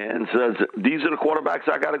and says, these are the quarterbacks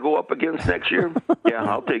I got to go up against next year? Yeah,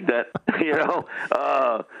 I'll take that.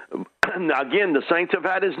 Again, the Saints have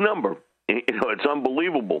had his number. It's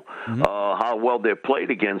unbelievable how well they've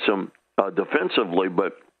played against him defensively.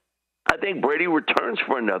 But I think Brady returns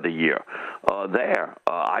for another year there.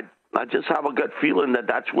 I just have a gut feeling that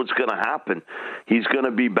that's what's going to happen. He's going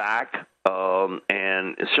to be back,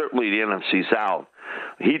 and certainly the NFC South.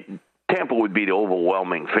 Tampa would be the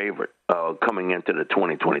overwhelming favorite coming into the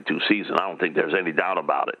 2022 season. I don't think there's any doubt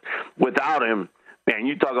about it. Without him, man,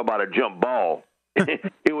 you talk about a jump ball.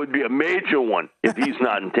 It would be a major one if he's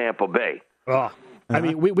not in Tampa Bay. Oh. I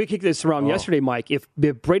mean, we kicked this around yesterday, Mike. If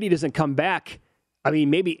Brady doesn't come back, I mean,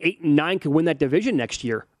 maybe 8 and 9 could win that division next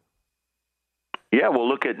year. Yeah, well,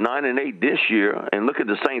 look at 9-8 this year, and look at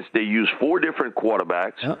the Saints. They use 4 different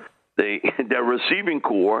quarterbacks. Yep. Their receiving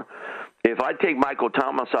core. If I take Michael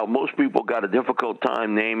Thomas out, most people got a difficult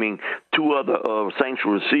time naming 2 other Saints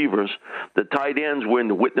receivers. The tight ends were in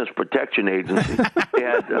the Witness Protection Agency.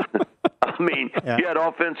 You had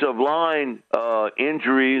offensive line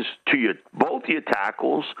injuries to both your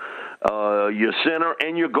tackles, your center,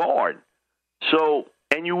 and your guard. So,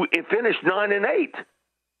 and it finished 9-8.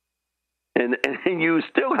 And you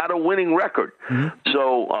still had a winning record. Mm-hmm.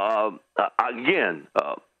 So, again,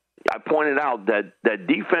 I pointed out that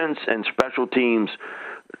defense and special teams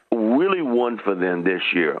really won for them this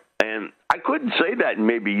year. And I couldn't say that in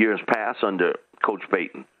maybe years past under Coach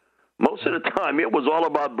Payton. Most of the time, it was all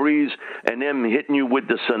about Breeze and them hitting you with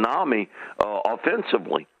the tsunami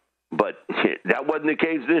offensively. But that wasn't the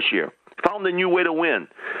case this year. Found a new way to win.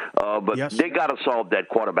 But yes, they got to solve that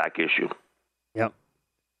quarterback issue.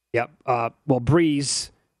 Yep. Well,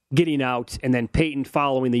 Breeze getting out, and then Peyton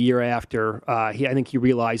following the year after, I think he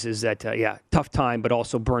realizes that, tough time, but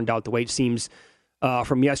also burned out the way it seems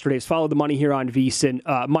from yesterday's Follow the Money here on VSiN.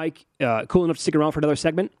 Mike, cool enough to stick around for another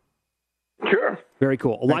segment? Sure. Very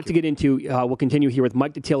cool. A lot to get into. We'll continue here with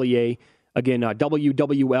Mike Detillier, again,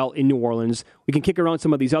 WWL in New Orleans. We can kick around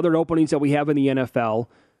some of these other openings that we have in the NFL.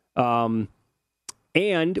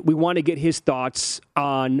 And we want to get his thoughts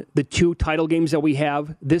on the 2 title games that we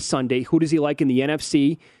have this Sunday. Who does he like in the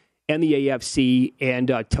NFC and the AFC?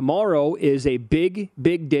 And tomorrow is a big,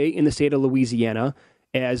 big day in the state of Louisiana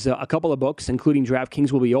as a couple of books, including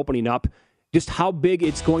DraftKings, will be opening up. Just how big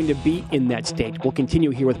it's going to be in that state. We'll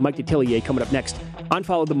continue here with Mike Detillier coming up next on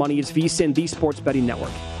Follow the Money. It's VSiN, the Sports Betting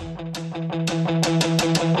Network.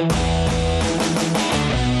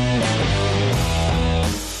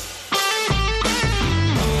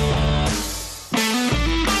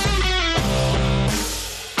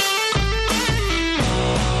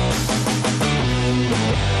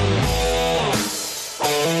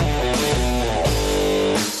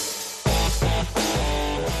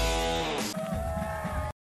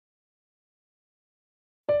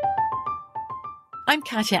 I'm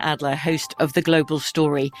Katya Adler, host of The Global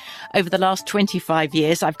Story. Over the last 25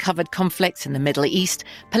 years, I've covered conflicts in the Middle East,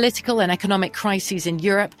 political and economic crises in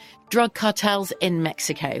Europe, drug cartels in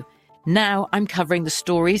Mexico. Now I'm covering the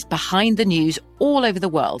stories behind the news all over the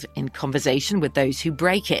world in conversation with those who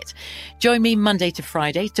break it. Join me Monday to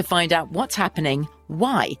Friday to find out what's happening,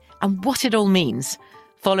 why, and what it all means.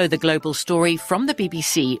 Follow The Global Story from the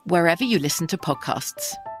BBC wherever you listen to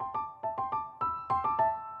podcasts.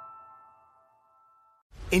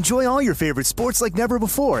 Enjoy all your favorite sports like never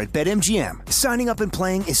before at BetMGM. Signing up and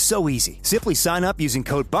playing is so easy. Simply sign up using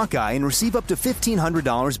code Buckeye and receive up to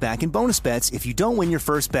 $1,500 back in bonus bets if you don't win your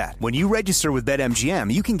first bet. When you register with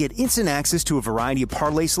BetMGM, you can get instant access to a variety of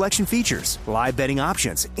parlay selection features, live betting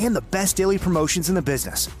options, and the best daily promotions in the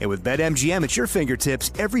business. And with BetMGM at your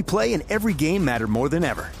fingertips, every play and every game matter more than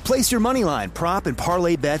ever. Place your moneyline, prop, and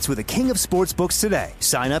parlay bets with the king of sportsbooks today.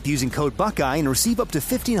 Sign up using code Buckeye and receive up to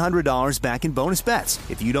 $1,500 back in bonus bets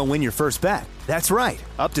if you don't win your first bet. That's right,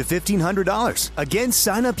 up to $1,500. Again,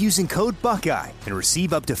 sign up using code Buckeye and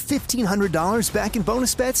receive up to $1,500 back in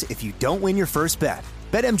bonus bets if you don't win your first bet.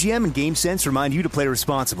 BetMGM and GameSense remind you to play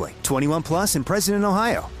responsibly. 21 plus and present in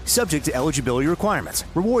Ohio. Subject to eligibility requirements.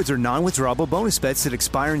 Rewards are non-withdrawable bonus bets that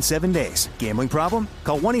expire in 7 days. Gambling problem?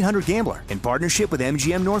 Call 1-800-GAMBLER in partnership with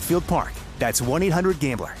MGM Northfield Park. That's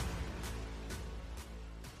 1-800-GAMBLER.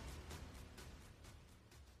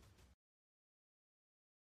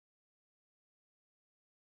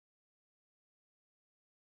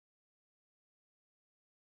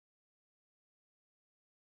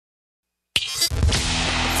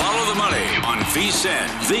 Follow the money on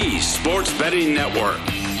VSiN, the Sports Betting Network.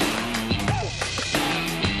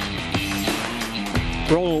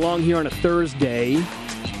 Rolling along here on a Thursday.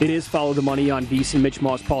 It is Follow the Money on VSiN. Mitch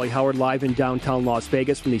Moss, Paulie Howard, live in downtown Las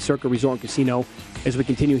Vegas from the Circa Resort and Casino. As we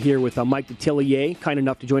continue here with Mike Detillier, kind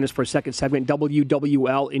enough to join us for a second segment,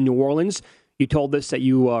 WWL in New Orleans. You told us that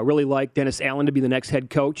you really like Dennis Allen to be the next head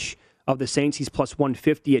coach of the Saints. He's plus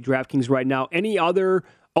 150 at DraftKings right now. Any other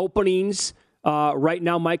openings right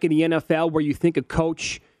now, Mike, in the NFL where you think a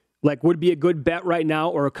coach would be a good bet right now,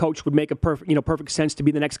 or a coach would make a perfect sense to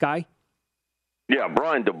be the next guy? Yeah,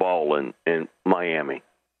 Brian Daboll in Miami.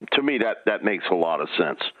 To me, that makes a lot of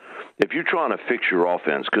sense. If you're trying to fix your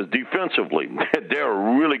offense, because defensively, they're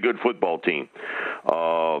a really good football team.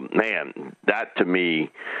 Man, that to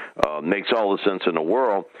me makes all the sense in the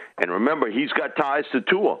world. And remember, he's got ties to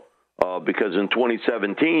Tua because in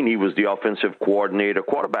 2017, he was the offensive coordinator,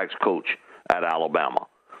 quarterbacks coach at Alabama.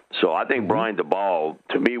 So I think Brian Daboll,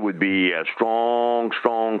 to me, would be a strong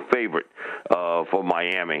favorite for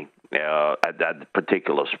Miami at that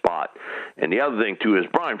particular spot. And the other thing, too, is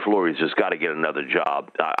Brian Flores has got to get another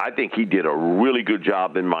job. I think he did a really good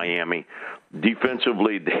job in Miami.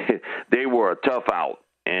 Defensively, they were a tough out.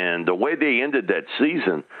 And the way they ended that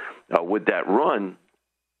season with that run,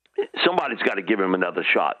 somebody's got to give him another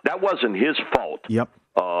shot. That wasn't his fault. Yep.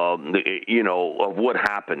 Of what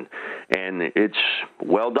happened. And it's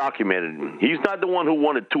well documented. He's not the one who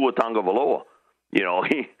wanted Tua Tagovailoa.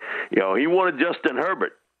 He wanted Justin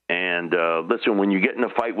Herbert. And listen, when you get in a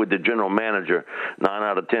fight with the general manager, 9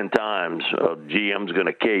 out of 10 times, GM's going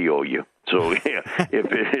to KO you. So yeah, if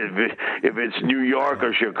it's New York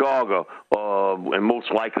or Chicago, and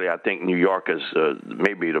most likely I think New York is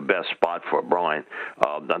maybe the best spot for Brian.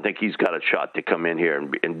 I think he's got a shot to come in here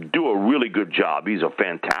and do a really good job. He's a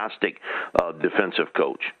fantastic defensive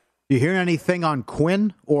coach. You hear anything on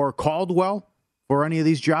Quinn or Caldwell for any of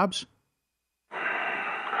these jobs?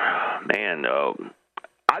 Man,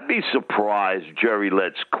 I'd be surprised Jerry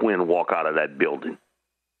lets Quinn walk out of that building.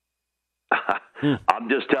 I'm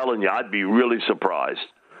just telling you, I'd be really surprised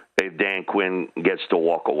if Dan Quinn gets to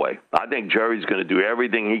walk away. I think Jerry's going to do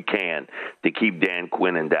everything he can to keep Dan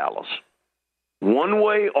Quinn in Dallas, one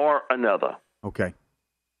way or another. Okay.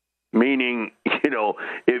 Meaning,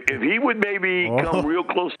 if he would maybe come real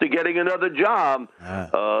close to getting another job,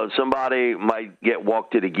 somebody might get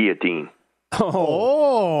walked to the guillotine.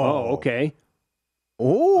 Okay.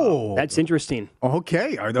 Oh, that's interesting.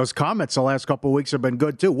 Okay. Those comments the last couple of weeks have been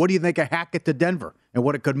good, too. What do you think of Hackett to Denver and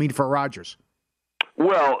what it could mean for Rodgers?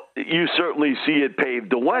 Well, you certainly see it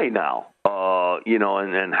paved the way now,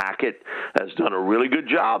 and Hackett has done a really good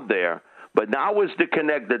job there. But now is to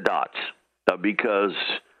connect the dots because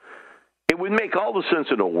it would make all the sense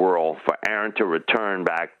in the world for Aaron to return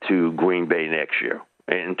back to Green Bay next year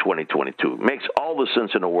in 2022. Makes all the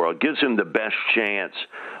sense in the world. Gives him the best chance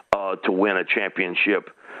to win a championship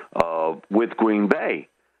with Green Bay.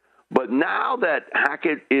 But now that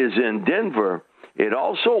Hackett is in Denver, it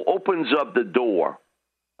also opens up the door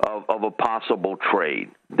of a possible trade.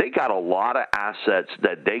 They got a lot of assets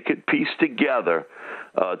that they could piece together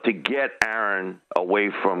to get Aaron away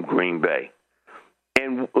from Green Bay.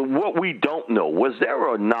 And what we don't know, was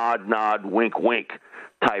there a nod, wink, wink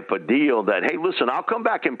type of deal that, hey, listen, I'll come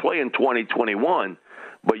back and play in 2021,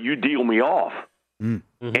 but you deal me off.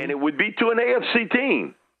 Mm-hmm. And it would be to an AFC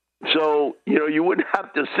team. So, you wouldn't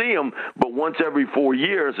have to see him but once every 4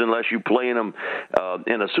 years unless you play him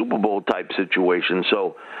in a Super Bowl type situation.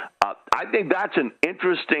 So I think that's an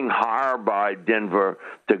interesting hire by Denver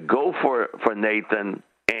to go for Nathan.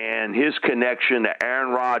 And his connection to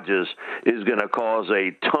Aaron Rodgers is going to cause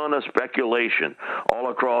a ton of speculation all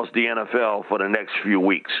across the NFL for the next few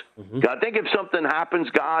weeks. Mm-hmm. I think if something happens,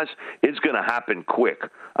 guys, it's going to happen quick.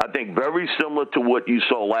 I think very similar to what you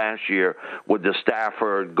saw last year with the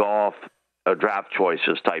Stafford, Goff, draft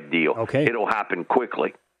choices type deal. Okay. It'll happen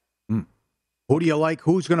quickly. Who do you like?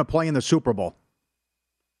 Who's going to play in the Super Bowl?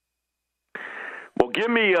 Well,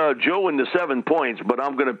 give me Joe in the 7 points, but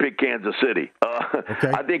I'm going to pick Kansas City.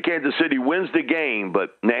 Okay. I think Kansas City wins the game,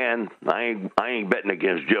 but, man, I ain't betting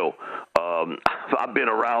against Joe. I've been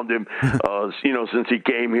around him, since he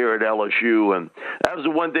came here at LSU. And that was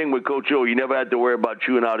the one thing with Coach O. You never had to worry about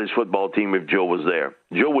chewing out his football team if Joe was there.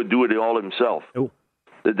 Joe would do it all himself. Ooh.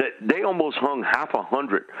 They almost hung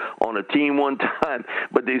 100 on a team one time,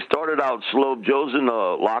 but they started out slow. Joe's in the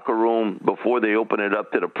locker room before they open it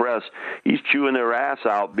up to the press. He's chewing their ass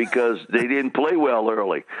out because they didn't play well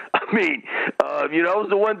early. I mean, that was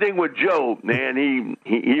the one thing with Joe, man.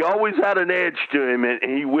 He always had an edge to him,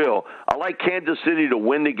 and he will. I like Kansas City to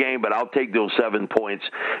win the game, but I'll take those 7 points.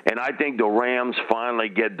 And I think the Rams finally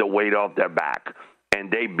get the weight off their back. And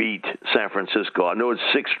they beat San Francisco. I know it's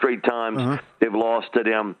 6 straight times they've lost to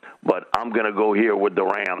them, but I'm going to go here with the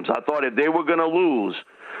Rams. I thought if they were going to lose,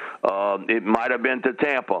 it might have been to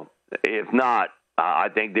Tampa. If not, I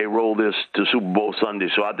think they roll this to Super Bowl Sunday.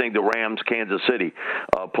 So I think the Rams, Kansas City,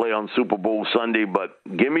 play on Super Bowl Sunday. But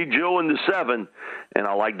give me Joe in the 7, and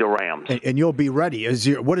I like the Rams. And you'll be ready.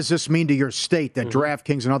 What does this mean to your state that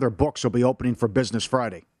DraftKings and other books will be opening for business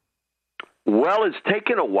Friday? Well, it's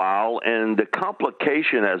taken a while, and the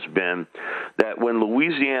complication has been that when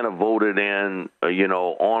Louisiana voted in,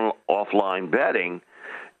 on offline betting,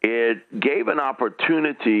 it gave an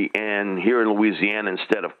opportunity, and here in Louisiana,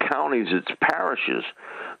 instead of counties, it's parishes.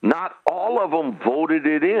 Not all of them voted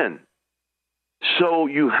it in. So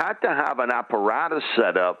you had to have an apparatus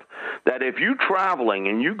set up that if you're traveling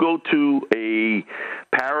and you go to a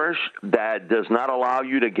parish that does not allow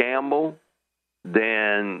you to gamble,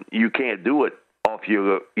 then you can't do it off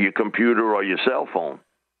your computer or your cell phone.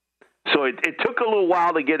 So it took a little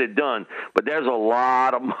while to get it done, but there's a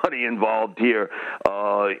lot of money involved here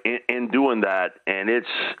in doing that, and it's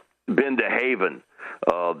been the haven.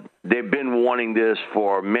 They've been wanting this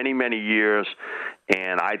for many, many years,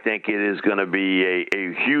 and I think it is going to be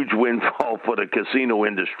a huge windfall for the casino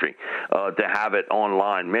industry to have it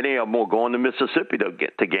online. Many of them will go into Mississippi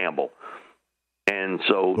to gamble. And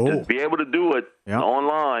so to be able to do it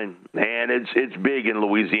online, man, it's big in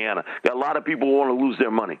Louisiana. Got a lot of people who want to lose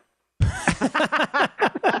their money.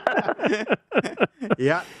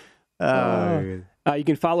 Yeah. You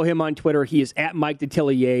can follow him on Twitter. He is at Mike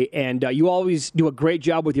Detillier, and you always do a great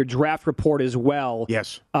job with your draft report as well.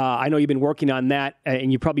 Yes. I know you've been working on that,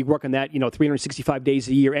 and you probably work on that, 365 days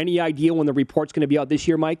a year. Any idea when the report's going to be out this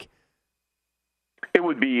year, Mike? It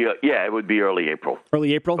would be, it would be early April.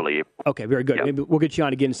 Early April? Early April. Okay, very good. Yep. Maybe we'll get you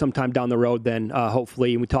on again sometime down the road then,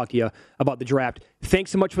 hopefully, and we talk to you about the draft.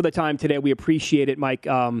 Thanks so much for the time today. We appreciate it, Mike,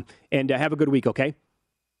 and have a good week, okay?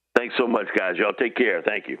 Thanks so much, guys. Y'all take care.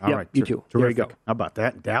 Thank you. All right. You too. Terrific. There you go. How about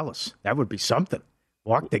that in Dallas? That would be something.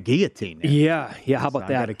 Walk the guillotine. There. Yeah. How about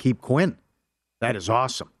that? Got to keep Quinn. That is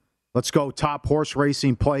awesome. Let's go top horse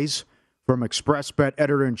racing plays from ExpressBet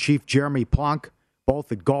editor-in-chief Jeremy Plonk,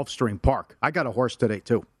 both at Gulfstream Park. I got a horse today,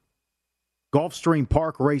 too. Gulfstream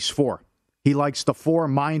Park, race 4. He likes the 4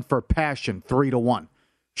 Mine for Passion, 3-1.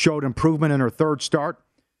 Showed improvement in her third start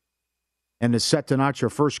and is set to notch her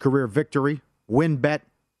first career victory. Win bet,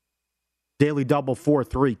 daily double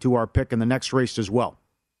 4-3 to our pick in the next race as well.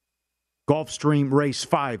 Gulfstream race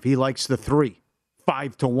 5. He likes the 3,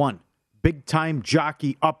 5-1. Big time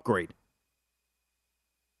jockey upgrade.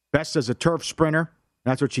 Best as a turf sprinter.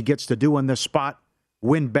 That's what she gets to do in this spot.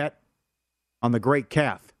 Win bet on the Great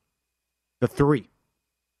Calf. The 3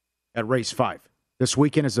 at race 5. This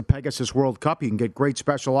weekend is the Pegasus World Cup. You can get great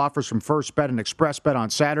special offers from First Bet and ExpressBet on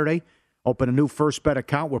Saturday. Open a new First Bet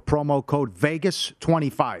account with promo code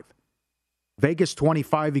VEGAS25.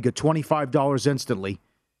 VEGAS25, you get $25 instantly.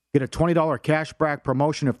 Get a $20 cashback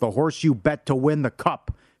promotion if the horse you bet to win the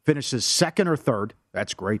cup finishes second or third.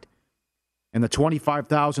 That's great. And the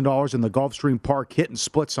 $25,000 in the Gulfstream Park hit and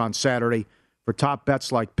splits on Saturday for top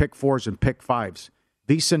bets like pick 4s and pick 5s.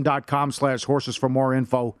 VSiN.com/horses for more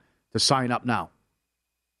info to sign up now.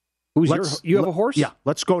 You have a horse? Yeah.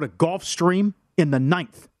 Let's go to Gulfstream in the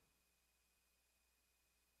 9th.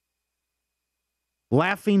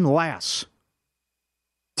 Laughing Lass.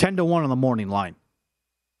 10-1 on the morning line.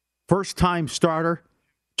 First-time starter,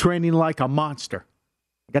 training like a monster.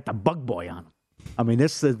 I got the bug boy on him. I mean,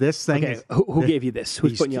 this thing okay, is... Who gave you this?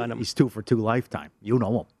 Who's putting you on him? He's 2 for 2 lifetime. You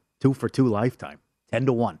know him. 2 for 2 lifetime.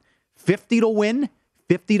 10-1. 50 to win,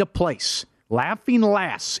 50 to place. Laughing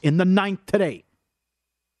Lass in the 9th today.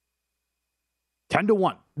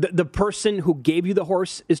 10-1. The person who gave you the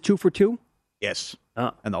horse is 2 for 2? Yes.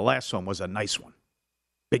 And the last one was a nice one.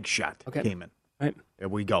 Big shot came in. Right. There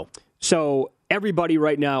we go. So everybody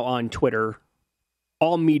right now on Twitter,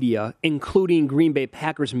 all media, including Green Bay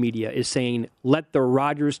Packers media, is saying, let the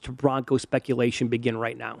Rodgers to Broncos speculation begin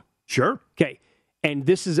right now. Sure. Okay. And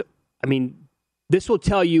this will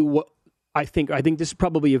tell you what I think. I think this is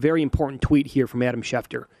probably a very important tweet here from Adam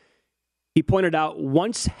Schefter. He pointed out,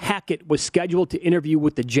 once Hackett was scheduled to interview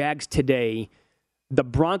with the Jags today, the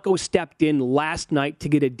Broncos stepped in last night to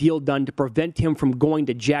get a deal done to prevent him from going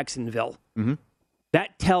to Jacksonville. Mm-hmm.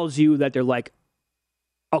 That tells you that they're like,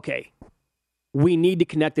 okay, we need to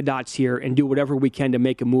connect the dots here and do whatever we can to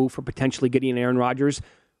make a move for potentially getting Aaron Rodgers.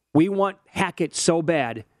 We want Hackett so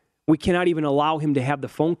bad, we cannot even allow him to have the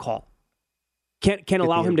phone call. Can't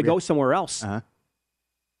allow him to go somewhere else. Uh-huh.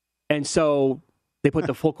 And so they put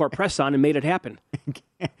the full court press on and made it happen.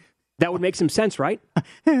 That would make some sense, right?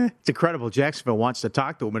 It's incredible. Jacksonville wants to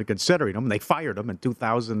talk to him and considering him. They fired him in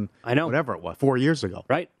 2000, whatever it was, 4 years ago.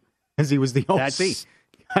 Right. As he was the OC.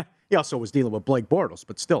 He also was dealing with Blake Bortles,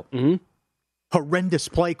 but still. Mm-hmm. Horrendous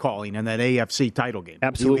play calling in that AFC title game.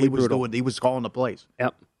 Absolutely brutal. He was calling the plays.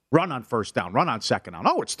 Yep. Run on first down, run on second down.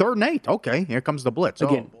 Oh, it's 3rd and 8. Okay, here comes the blitz.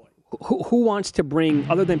 Again, who wants to bring,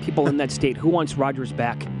 other than people in that state, who wants Rodgers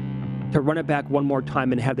back to run it back one more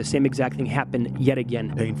time and have the same exact thing happen yet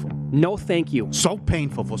again? Painful. No, thank you. So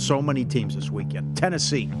painful for so many teams this weekend.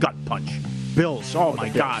 Tennessee, gut punch. Bills, oh my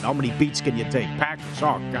God, how many beats can you take? Packers,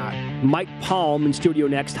 oh God. Mike Palm in studio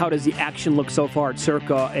next. How does the action look so far at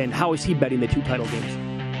Circa, and how is he betting the 2 title games?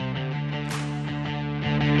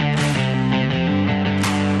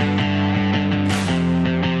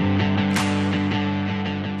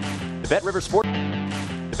 The Bet River Sport.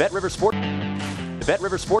 The Bet River Sport. The Bet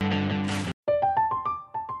River Sport.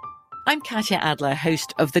 I'm Katya Adler,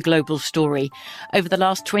 host of The Global Story. Over the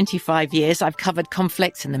last 25 years, I've covered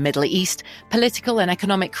conflicts in the Middle East, political and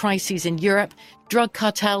economic crises in Europe, drug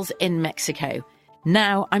cartels in Mexico.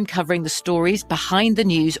 Now I'm covering the stories behind the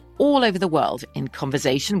news all over the world in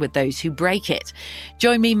conversation with those who break it.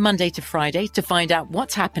 Join me Monday to Friday to find out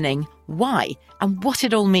what's happening, why, and what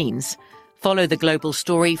it all means. Follow The Global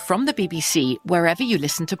Story from the BBC wherever you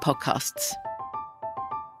listen to podcasts.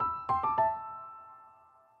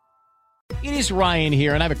 It is Ryan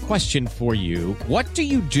here, and I have a question for you. What do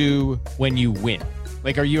you do when you win?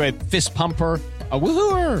 Like, are you a fist pumper, a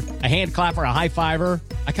woohooer, a hand clapper, a high fiver?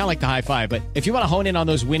 I kind of like the high five, but if you want to hone in on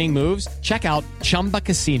those winning moves, check out Chumba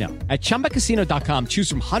Casino. At ChumbaCasino.com, choose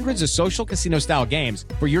from hundreds of social casino-style games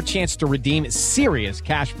for your chance to redeem serious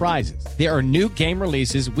cash prizes. There are new game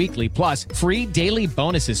releases weekly, plus free daily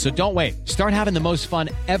bonuses, so don't wait. Start having the most fun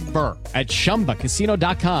ever at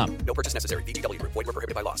ChumbaCasino.com. No purchase necessary. VGW. Void where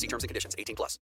prohibited by law. See terms and conditions. 18+.